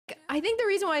I think the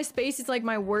reason why space is like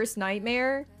my worst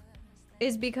nightmare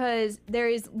is because there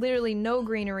is literally no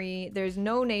greenery, there's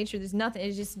no nature, there's nothing,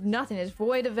 it's just nothing, it's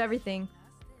void of everything.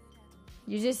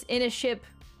 You're just in a ship.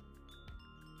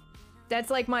 That's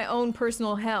like my own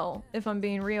personal hell, if I'm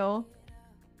being real.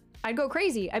 I'd go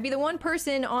crazy. I'd be the one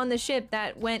person on the ship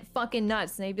that went fucking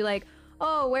nuts, and they'd be like,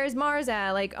 oh, where's Marz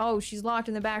at? Like, oh, she's locked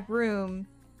in the back room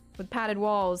with padded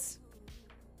walls.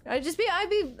 I just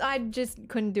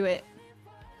couldn't do it.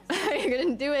 I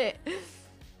couldn't do it.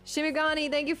 Shimigani,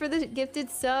 thank you for the gifted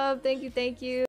sub. Thank you, thank you.